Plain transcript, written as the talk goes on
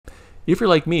If you're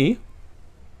like me,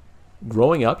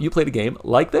 growing up, you played a game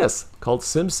like this called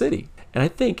SimCity. And I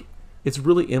think it's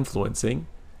really influencing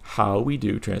how we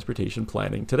do transportation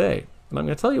planning today. And I'm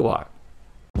going to tell you why.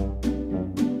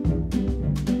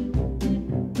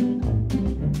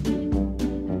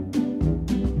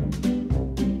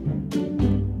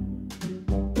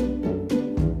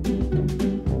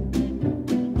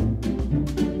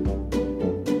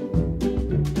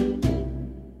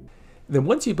 Then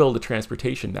once you build a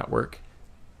transportation network,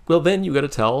 well, then you got to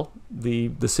tell the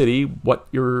city what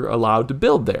you're allowed to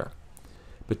build there.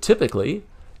 But typically,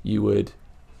 you would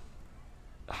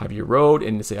have your road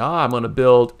and you say, I'm going to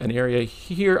build an area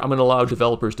here. I'm going to allow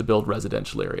developers to build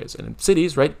residential areas. And in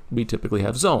cities, right, we typically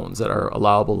have zones that are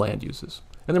allowable land uses.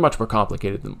 And they're much more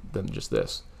complicated than just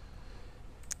this.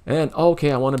 And,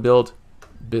 okay, I want to build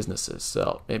businesses.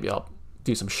 So maybe I'll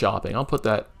do some shopping. I'll put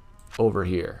that over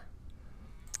here.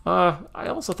 I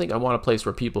also think I want a place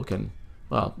where people can,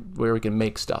 well, where we can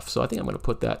make stuff. So I think I'm going to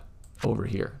put that over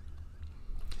here.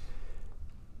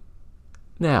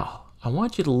 Now, I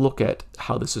want you to look at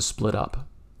how this is split up.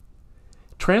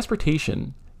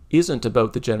 Transportation isn't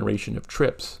about the generation of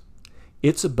trips.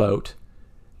 It's about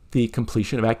the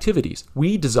completion of activities.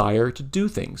 We desire to do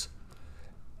things.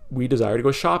 We desire to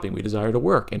go shopping. We desire to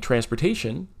work. And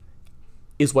transportation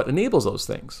is what enables those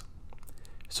things.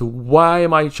 So why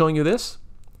am I showing you this?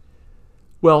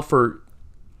 Well, for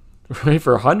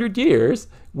 100 years,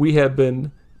 we have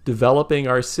been developing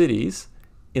our cities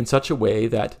in such a way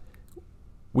that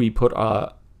we put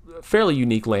a fairly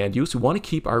unique land use. We want to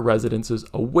keep our residences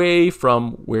away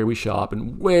from where we shop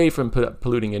and away from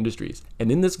polluting industries.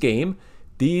 And in this game,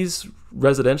 these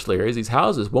residential areas, these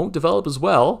houses, won't develop as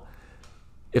well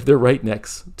if they're right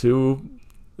next to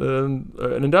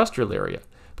an industrial area.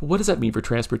 But what does that mean for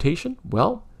transportation?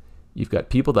 Well, you've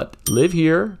got people that live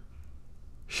here,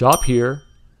 shop here,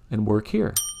 and work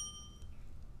here.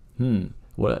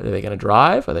 What, are they going to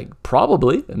drive? I think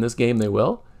probably in this game they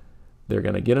will. They're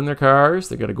going to get in their cars.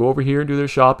 They're going to go over here and do their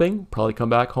shopping. Probably come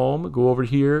back home, go over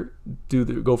here,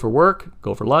 go for work,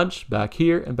 go for lunch, back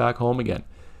here, and back home again.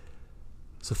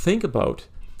 So think about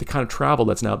the kind of travel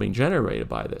that's now being generated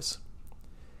by this.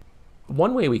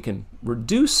 One way we can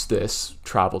reduce this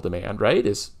travel demand, right,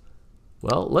 is,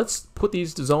 well, let's put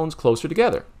these zones closer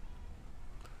together.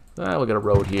 We'll get a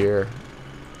road here.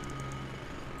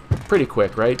 Pretty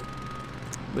quick, right?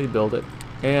 We build it.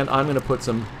 And I'm going to put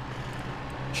some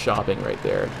shopping right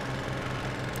there.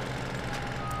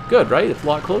 Good, right? It's a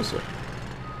lot closer.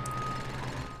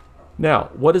 Now,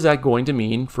 what is that going to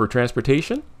mean for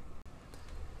transportation?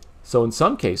 So in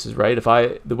some cases, right,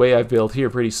 the way I've built here,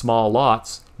 pretty small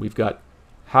lots, we've got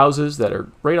houses that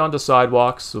are right onto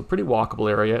sidewalks, so pretty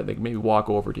walkable area. They can maybe walk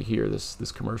over to here,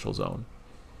 this commercial zone.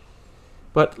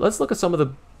 But let's look at some of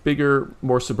the bigger,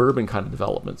 more suburban kind of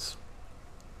developments.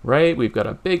 Right? We've got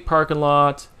a big parking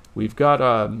lot. We've got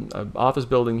an office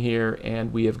building here,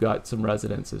 and we have got some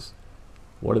residences.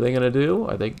 What are they going to do?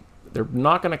 They're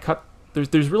not going to cut.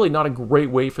 There's really not a great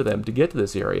way for them to get to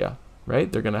this area, right?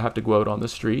 They're going to have to go out on the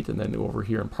street and then go over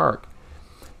here and park.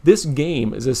 This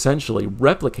game is essentially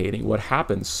replicating what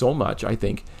happens so much, I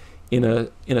think, in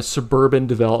a suburban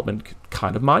development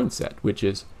kind of mindset, which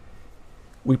is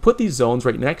we put these zones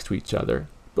right next to each other,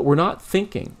 but we're not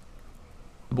thinking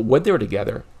about when they're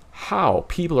together, how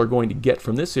people are going to get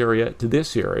from this area to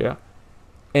this area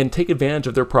and take advantage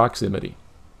of their proximity.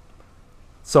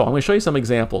 So I'm going to show you some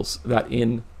examples that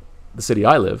in the city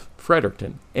I live,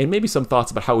 Fredericton, and maybe some thoughts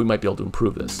about how we might be able to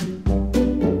improve this.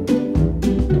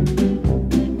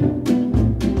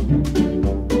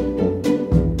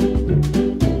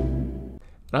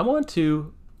 And I want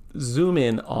to zoom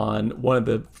in on one of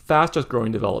the fastest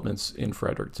growing developments in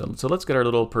Fredericton. So let's get our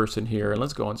little person here and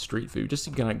let's go on Street View just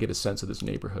to kind of get a sense of this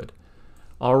neighborhood.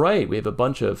 All right, we have a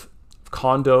bunch of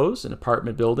condos and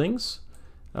apartment buildings.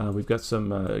 We've got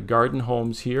some garden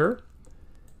homes here.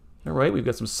 All right, we've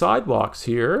got some sidewalks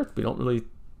here. We don't really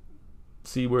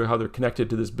see how they're connected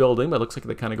to this building, but it looks like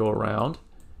they kind of go around.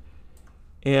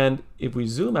 And if we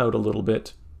zoom out a little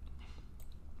bit,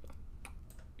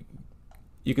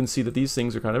 you can see that these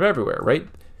things are kind of everywhere, right?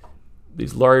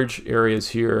 These large areas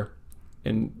here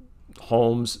and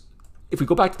homes. If we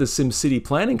go back to the SimCity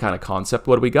planning kind of concept,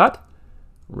 what do we got?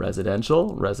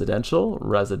 Residential, residential,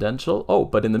 residential. Oh,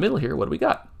 but in the middle here, what do we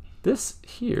got? This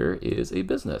here is a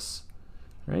business,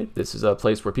 right? This is a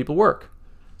place where people work.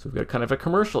 So we've got kind of a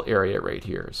commercial area right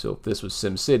here. So if this was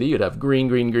SimCity, you'd have green,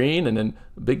 green, green, and then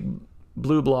a big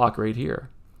blue block right here.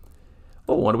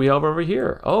 Oh, what do we have over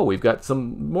here? Oh, we've got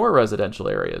some more residential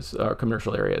areas,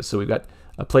 commercial areas. So we've got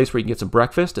a place where you can get some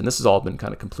breakfast, and this has all been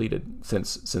kind of completed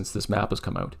since this map has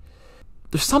come out.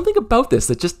 there's something about this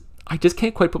that I just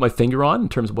can't quite put my finger on in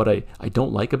terms of what I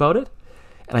don't like about it.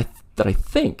 And I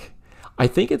think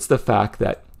it's the fact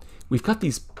that we've got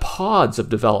these pods of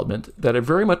development that are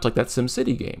very much like that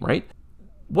SimCity game, right?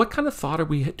 What kind of thought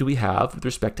do we have with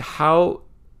respect to how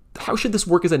should this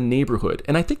work as a neighborhood?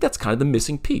 And I think that's kind of the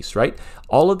missing piece, right?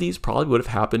 All of these probably would have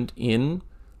happened in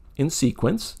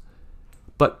sequence,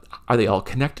 but are they all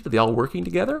connected? Are they all working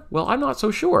together? Well, I'm not so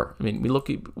sure. I mean,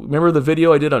 remember the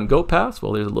video I did on goat paths?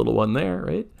 Well, there's a little one there,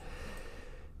 right?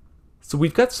 So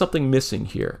we've got something missing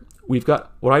here. We've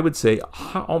got what I would say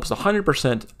almost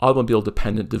 100% automobile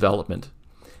dependent development.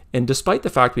 And despite the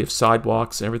fact we have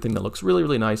sidewalks and everything that looks really,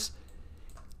 really nice,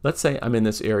 let's say I'm in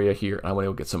this area here and I want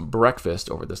to go get some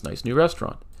breakfast over this nice new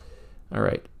restaurant. All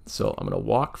right, so I'm going to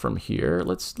walk from here.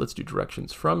 Let's do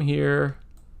directions from here,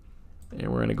 and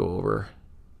we're going to go over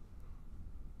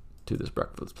to this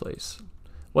breakfast place.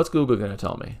 What's Google going to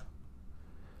tell me?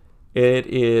 It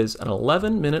is an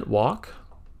 11-minute walk.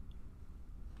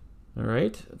 All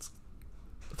right, it's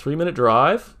a 3-minute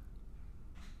drive.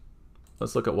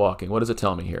 Let's look at walking. What does it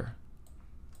tell me here?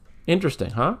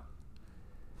 Interesting, huh?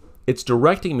 It's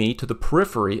directing me to the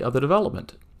periphery of the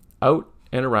development, out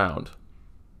and around.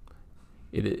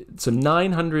 It's a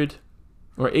 900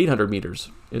 or 800 meters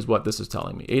is what this is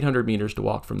telling me. 800 meters to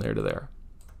walk from there to there.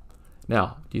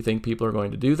 Now, do you think people are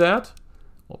going to do that?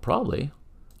 Well, probably.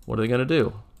 What are they going to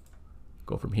do?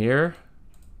 Go from here.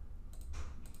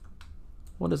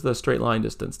 What does the straight line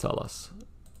distance tell us?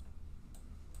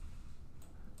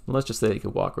 Well, let's just say they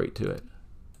could walk right to it.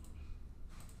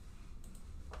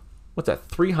 What's that,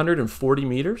 340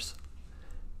 meters?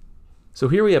 So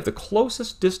here we have the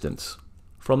closest distance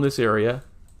from this area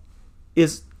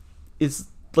is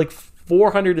like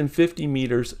 450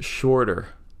 meters shorter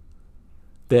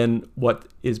than what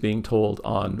is being told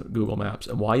on Google Maps.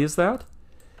 And why is that?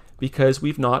 Because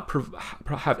we've not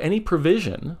have any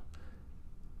provision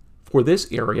for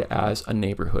this area as a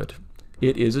neighborhood.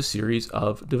 It is a series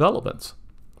of developments.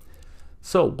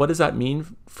 So what does that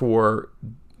mean for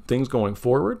things going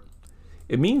forward?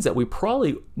 It means that we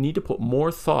probably need to put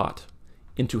more thought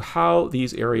into how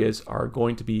these areas are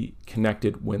going to be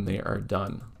connected when they are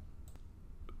done.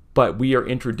 But we are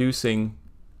introducing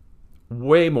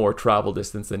way more travel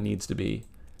distance than needs to be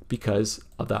because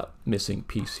of that missing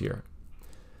piece here.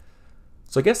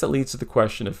 So I guess that leads to the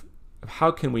question of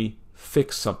how can we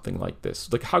fix something like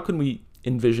this? Like, how can we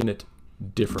envision it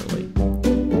differently?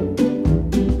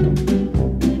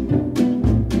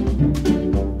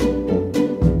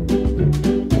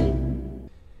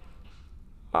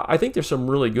 I think there's some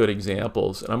really good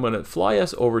examples, and I'm going to fly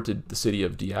us over to the city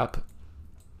of Dieppe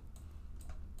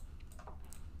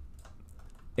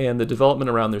and the development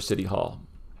around their city hall.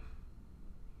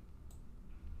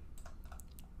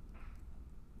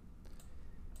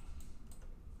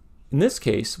 In this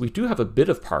case, we do have a bit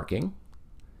of parking,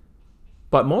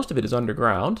 but most of it is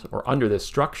underground or under this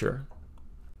structure.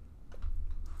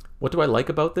 What do I like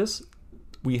about this?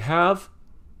 We have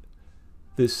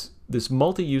this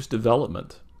multi-use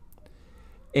development,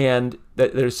 and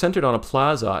that they're centered on a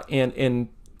plaza, and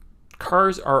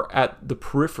cars are at the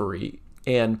periphery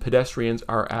and pedestrians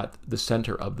are at the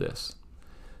center of this.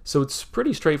 So it's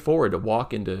pretty straightforward to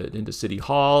walk into City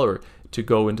Hall or to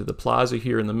go into the plaza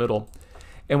here in the middle.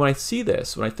 And when I see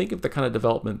this, when I think of the kind of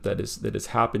development that has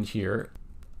happened here,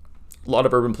 a lot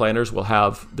of urban planners will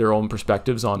have their own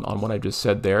perspectives on what I just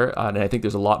said there, and I think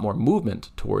there's a lot more movement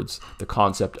towards the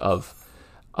concept of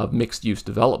mixed-use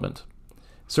development,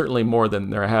 certainly more than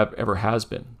there ever has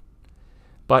been.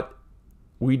 But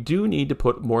we do need to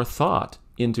put more thought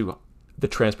into the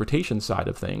transportation side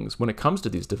of things when it comes to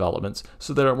these developments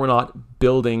so that we're not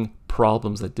building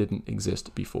problems that didn't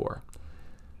exist before.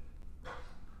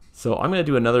 So I'm going to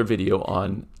do another video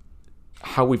on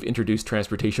how we've introduced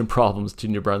transportation problems to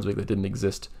New Brunswick that didn't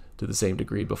exist to the same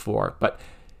degree before. But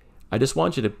I just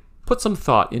want you to put some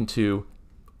thought into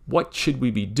what should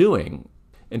we be doing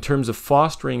in terms of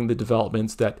fostering the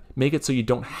developments that make it so you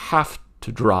don't have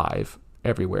to drive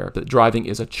everywhere. That driving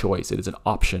is a choice. It is an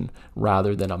option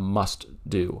rather than a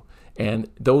must-do. And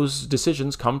those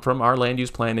decisions come from our land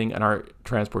use planning and our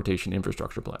transportation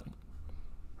infrastructure planning.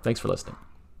 Thanks for listening.